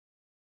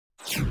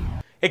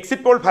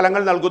Exit poll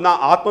ഫലങ്ങൾ നൽകുന്ന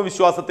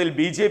ആത്മവിശ്വാസത്തിൽ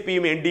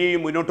ബി.ജെ.പിയും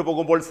എൻ.ഡി.എയും മുന്നോട്ട്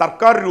പോകുമ്പോൾ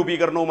സർക്കാർ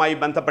രൂപീകരണവുമായി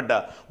ബന്ധപ്പെട്ട്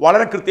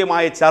വളരെ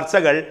കൃത്യമായ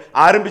ചർച്ചകൾ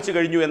ആരംഭിച്ചു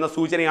കഴിഞ്ഞു എന്ന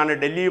സൂചനയാണ്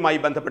ഡൽഹിയുമായി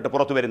ബന്ധപ്പെട്ട്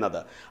പുറത്തുവരുന്നത്.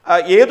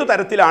 ഏതു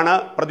തരത്തിലാണ്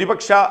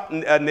പ്രതിപക്ഷ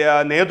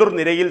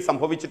നേതൃനിരയിൽ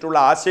സംഭവിച്ചിട്ടുള്ള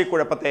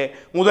ആശയക്കുഴപ്പത്തെ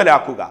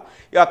മുതലാക്കുക?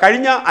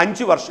 കഴിഞ്ഞ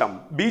 5 വർഷം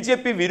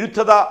ബി.ജെ.പി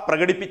വിരുദ്ധത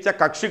പ്രകടിപ്പിച്ച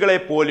കക്ഷികളെ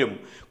പോലും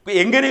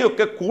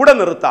എങ്ങനെയൊക്കെ കൂടെ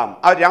നിർത്താം,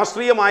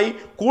 രാഷ്ട്രീയമായി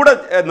കൂടെ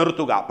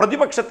നിർത്തുക,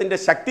 പ്രതിപക്ഷത്തിൻ്റെ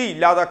ശക്തി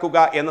ഇല്ലാതാക്കുക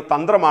എന്ന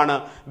തന്ത്രമാണ്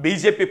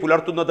ബി.ജെ.പി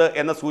പുലർത്തുന്നത്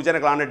എന്ന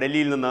സൂചനകളാണ്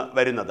ഡൽഹിയിൽ നിന്ന്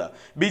വരുന്നത്.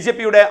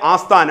 ബി.ജെ.പിയുടെ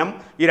ആസ്ഥാനം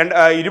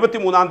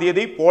 23-ാം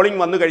തീയതി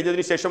പോളിംഗ് വന്നു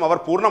കഴിഞ്ഞതിന് ശേഷം അവർ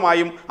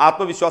പൂർണ്ണമായും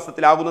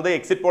ആത്മവിശ്വാസത്തിലാകുന്നത്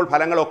എക്സിറ്റ് പോൾ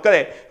ഫലങ്ങളൊക്കെ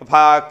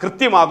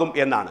കൃത്യമാകും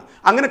എന്നാണ്.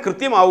 അങ്ങനെ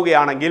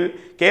കൃത്യമാവുകയാണെങ്കിൽ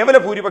കേവല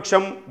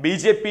ഭൂരിപക്ഷം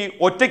ബി.ജെ.പി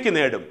ഒറ്റയ്ക്ക്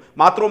നേടും.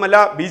 മാത്രവുമല്ല,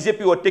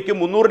 ബി.ജെ.പി ഒറ്റയ്ക്ക്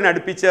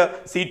 300-നടുപ്പിച്ച്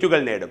സീറ്റുകൾ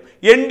നേടും.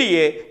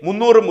 എൻ.ഡി.എ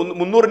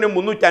 300-നും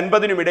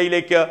 350-നും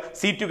ഇടയിലേക്ക്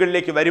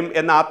സീറ്റുകളിലേക്ക് വരും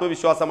എന്ന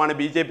ആത്മവിശ്വാസമാണ്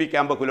ബി.ജെ.പി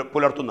ക്യാമ്പ്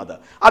പുലർത്തുന്നത്.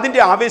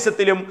 അതിൻ്റെ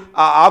ആവേശത്തിലും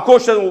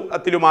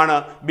ആഘോഷത്തിലുമാണ്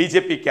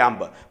ബി.ജെ.പി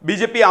ക്യാമ്പ്.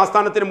 ബി.ജെ.പി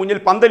ആസ്ഥാനത്തിന് മുന്നിൽ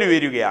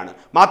പന്തലുയരുകയാണ്.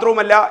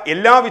 മാത്രവുമല്ല,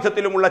 എല്ലാ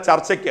വിധത്തിലുമുള്ള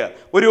ചർച്ചയ്ക്ക്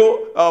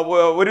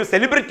ഒരു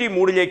സെലിബ്രിറ്റി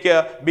മൂഡിലേക്ക്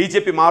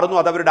ബി.ജെ.പി മാറുന്നു.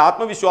 അത് അവരുടെ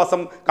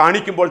ആത്മവിശ്വാസം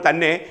കാണിക്കുമ്പോൾ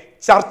തന്നെ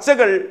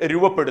ചർച്ചകൾ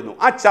രൂപപ്പെടുന്നു.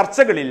 ആ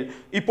ചർച്ചകളിൽ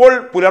ഇപ്പോൾ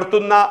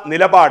പുലർത്തുന്ന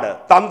നിലപാട്,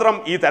 തന്ത്രം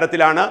ഈ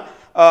തരത്തിലാണ്.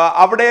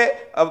 അവിടെ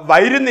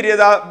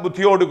വൈരുനിര്യത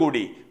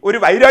ബുദ്ധിയോടുകൂടി, ഒരു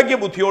വൈരാഗ്യ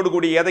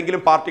ബുദ്ധിയോടുകൂടി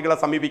ഏതെങ്കിലും പാർട്ടികളെ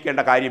സമീപിക്കേണ്ട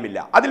കാര്യമില്ല.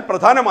 അതിൽ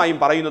പ്രധാനമായും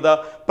പറയുന്നത്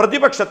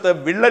പ്രതിപക്ഷത്ത്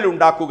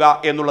വിള്ളലുണ്ടാക്കുക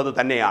എന്നുള്ളത്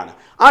തന്നെയാണ്.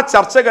 ആ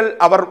ചർച്ചകൾ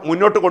അവർ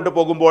മുന്നോട്ട്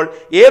കൊണ്ടുപോകുമ്പോൾ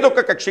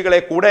ഏതൊക്കെ കക്ഷികളെ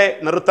കൂടെ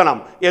നിർത്തണം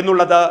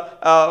എന്നുള്ളത്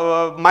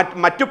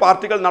മറ്റു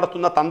പാർട്ടികൾ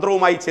നടത്തുന്ന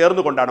തന്ത്രവുമായി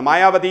ചേർന്നുകൊണ്ടാണ്.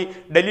 മായാവതി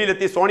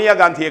ഡൽഹിയിലെത്തി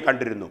സോണിയാഗാന്ധിയെ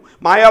കണ്ടിരുന്നു.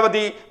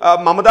 മായാവതി,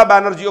 മമതാ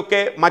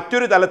ബാനർജിയൊക്കെ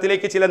മറ്റൊരു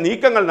തലത്തിലേക്ക് ചില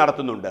നീക്കങ്ങൾ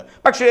നടത്തുന്നുണ്ട്.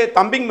 പക്ഷേ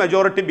തമ്പിങ്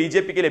മെജോറിറ്റി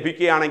ബി.ജെ.പിക്ക്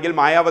ലഭിക്കുകയാണെങ്കിൽ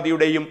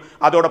മായാവതിയുടെയും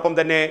അതോടൊപ്പം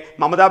തന്നെ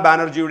മമതാ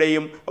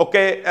ബാനർജിയുടെയും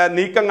ഒക്കെ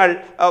നീക്കങ്ങൾ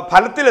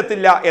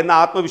ഫലത്തിലെത്തില്ല എന്ന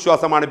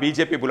ആത്മവിശ്വാസമാണ്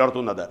ബി.ജെ.പി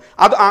പുലർത്തുന്നത്.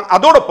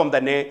 അതോടൊപ്പം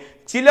തന്നെ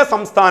ചില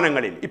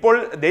സംസ്ഥാനങ്ങളിൽ ഇപ്പോൾ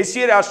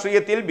ദേശീയ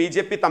രാഷ്ട്രീയത്തിൽ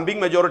ബി.ജെ.പി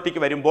തമ്പിങ് മെജോറിറ്റിക്ക്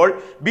വരുമ്പോൾ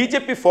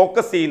ബി.ജെ.പി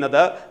ഫോക്കസ്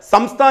ചെയ്യുന്നത്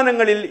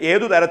സംസ്ഥാനങ്ങളിൽ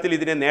ഏതു തരത്തിൽ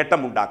ഇതിനെ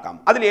നേട്ടമുണ്ടാക്കാം.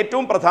 അതിൽ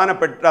ഏറ്റവും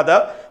പ്രധാനപ്പെട്ടത്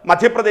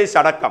മധ്യപ്രദേശ്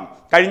അടക്കം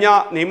കഴിഞ്ഞ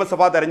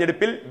നിയമസഭാ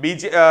തെരഞ്ഞെടുപ്പിൽ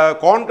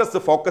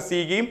കോൺഗ്രസ് ഫോക്കസ്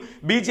ചെയ്യുകയും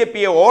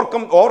ബി.ജെ.പിയെ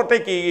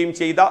ഓവർടേക്ക് ചെയ്യുകയും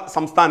ചെയ്ത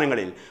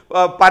സംസ്ഥാനങ്ങളിൽ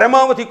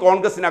പരമാവധി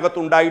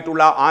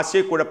കോൺഗ്രസിനകത്തുണ്ടായിട്ടുള്ള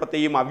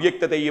ആശയക്കുഴപ്പത്തെയും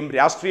അവ്യക്തതയും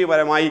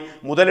രാഷ്ട്രീയപരമായി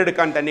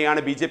മുതലെടുക്കാൻ തന്നെയാണ്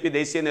ബി.ജെ.പി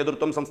ദേശീയ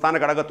നേതൃത്വം സംസ്ഥാന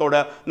ഘടകത്തോട്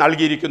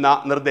നൽകിയിരിക്കുന്ന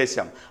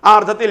നിർദ്ദേശം. ആ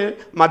അർത്ഥത്തിൽ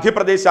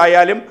മധ്യപ്രദേശ്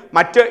ആയാലും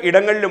മറ്റ്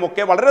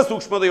ഇടങ്ങളിലുമൊക്കെ വളരെ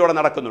സൂക്ഷ്മതയോടെ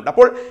നടക്കുന്നുണ്ട്.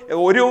 അപ്പോൾ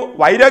ഒരു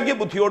വൈരാഗ്യ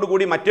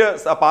ബുദ്ധിയോടുകൂടി മറ്റ്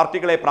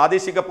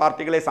പ്രാദേശിക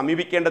പാർട്ടികളെ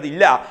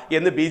സമീപിക്കേണ്ടതില്ല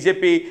എന്ന്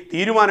ബി.ജെ.പി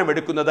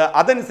തീരുമാനമെടുക്കുന്നത്,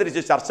 അതനുസരിച്ച്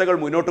ചർച്ചകൾ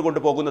മുന്നോട്ട്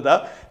കൊണ്ടുപോകുന്നത്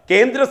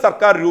കേന്ദ്ര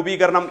സർക്കാർ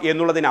രൂപീകരണം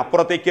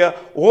എന്നുള്ളതിനപ്പുറത്തേക്ക്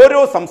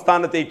ഓരോ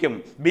സംസ്ഥാനത്തേക്കും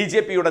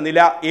ബി.ജെ.പിയുടെ നില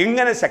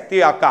എങ്ങനെ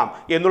ശക്തിയാക്കാം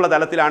എന്നുള്ള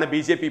തലത്തിലാണ്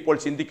ബി.ജെ.പി ഇപ്പോൾ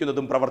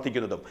ചിന്തിക്കുന്നതും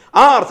പ്രവർത്തിക്കുന്നതും.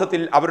 ആ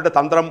അർത്ഥത്തിൽ അവരുടെ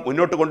തന്ത്രം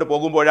മുന്നോട്ട്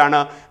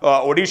കൊണ്ടുപോകുമ്പോഴാണ്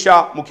ഒഡീഷ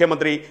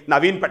മുഖ്യമന്ത്രി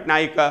നവീൻ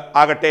പട്നായിക്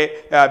ആകട്ടെ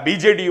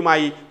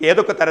ബി.ജെ.ഡിയുമായി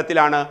ഏതൊക്കെ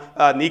തരത്തിലാണ്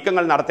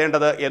നീക്കങ്ങൾ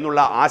നടത്തേണ്ടത്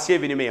എന്നുള്ള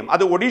ആശയവിനിമയം,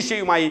 അത്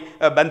ഒഡീഷയുമായി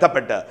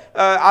ബന്ധപ്പെട്ട്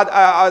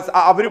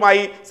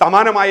അവരുമായി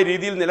സമാനമായ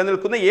രീതിയിൽ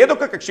നിലനിൽക്കുന്ന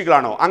ഏതൊക്കെ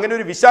കക്ഷികളാണോ അങ്ങനെ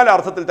ഒരു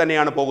വിശാലാർത്ഥത്തിൽ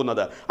തന്നെയാണ്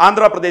പോകുന്നത്.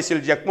 ആന്ധ്രാപ്രദേശിൽ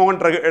ജഗ്മോഹൻ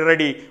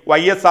റെഡ്ഡി,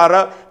 YSR,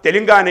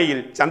 തെലങ്കാനയിൽ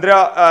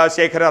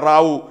ചന്ദ്രശേഖര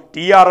റാവു,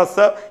 TRS,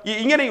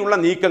 ഇങ്ങനെയുള്ള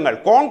നീക്കങ്ങൾ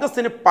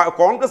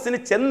കോൺഗ്രസിന്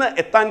ചെന്ന്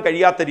എത്താൻ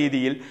കഴിയാത്ത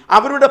രീതിയിൽ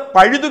അവരുടെ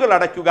പഴുതുകൾ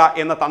അടയ്ക്കുക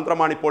എന്ന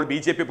തന്ത്രമാണ് ഇപ്പോൾ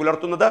ബി.ജെ.പി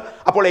പുലർത്തുന്നത്.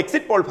 അപ്പോൾ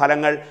എക്സിറ്റ് പോൾ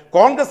ഫലങ്ങൾ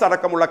കോൺഗ്രസ്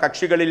അടക്കമുള്ള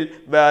കക്ഷികളിൽ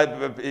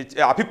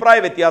അഭിപ്രായ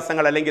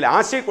വ്യത്യാസങ്ങൾ അല്ലെങ്കിൽ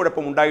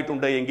ആശയക്കുഴപ്പം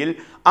ഉണ്ടായിട്ടുണ്ട് എങ്കിൽ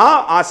ആ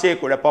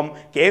ആശയക്കുഴപ്പം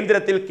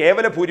കേന്ദ്രത്തിൽ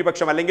കേവല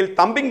ഭൂരിപക്ഷം അല്ലെങ്കിൽ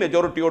തമ്പിങ്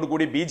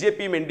മെജോറിറ്റിയോടുകൂടി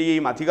ബി.ജെ.പിയും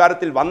എൻ.ഡി.എയും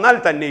അധികാരത്തിൽ വന്നാൽ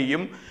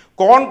തന്നെയും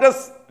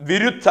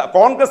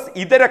കോൺഗ്രസ്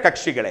ഇതര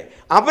കക്ഷികളെ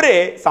അവരെ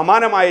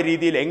സമാനമായ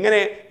രീതിയിൽ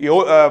എങ്ങനെ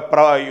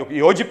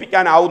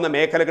യോജിപ്പിക്കാനാവുന്ന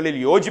മേഖലകളിൽ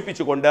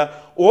യോജിപ്പിച്ചുകൊണ്ട്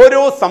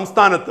ഓരോ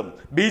സംസ്ഥാനത്തും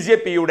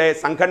ബി.ജെ.പിയുടെ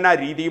സംഘടനാ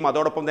രീതിയും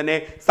അതോടൊപ്പം തന്നെ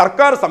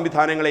സർക്കാർ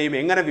സംവിധാനങ്ങളെയും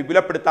എങ്ങനെ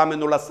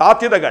വിപുലപ്പെടുത്താമെന്നുള്ള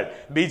സാധ്യതകൾ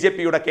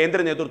ബി.ജെ.പിയുടെ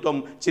കേന്ദ്ര നേതൃത്വം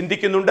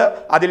ചിന്തിക്കുന്നുണ്ട്.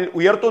 അതിൽ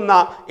ഉയർത്തുന്ന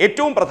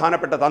ഏറ്റവും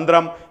പ്രധാനപ്പെട്ട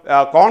തന്ത്രം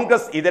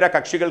കോൺഗ്രസ് ഇതര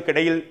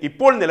കക്ഷികൾക്കിടയിൽ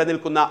ഇപ്പോൾ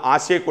നിലനിൽക്കുന്ന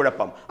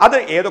ആശയക്കുഴപ്പം, അത്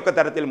ഏതൊക്കെ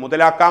തരത്തിൽ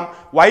മുതലാക്കാം,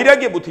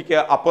 വൈരാഗ്യ ബുദ്ധിക്ക്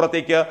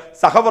അപ്പുറത്തേക്ക്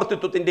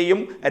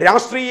സഹവർത്തിത്വത്തിൻ്റെയും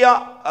രാഷ്ട്രീയ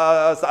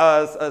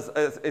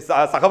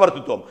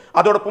സഹവർത്തിത്വം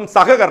അതോടൊപ്പം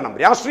സഹകരണം,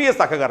 രാഷ്ട്രീയ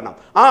സഹകരണം,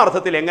 ആ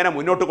അർത്ഥത്തിൽ എങ്ങനെ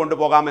മുന്നോട്ട്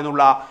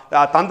കൊണ്ടുപോകാമെന്നുള്ള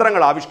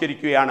തന്ത്രങ്ങൾ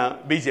ആവിഷ്കരിക്കുകയാണ്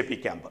ബി.ജെ.പി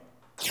ക്യാമ്പ്.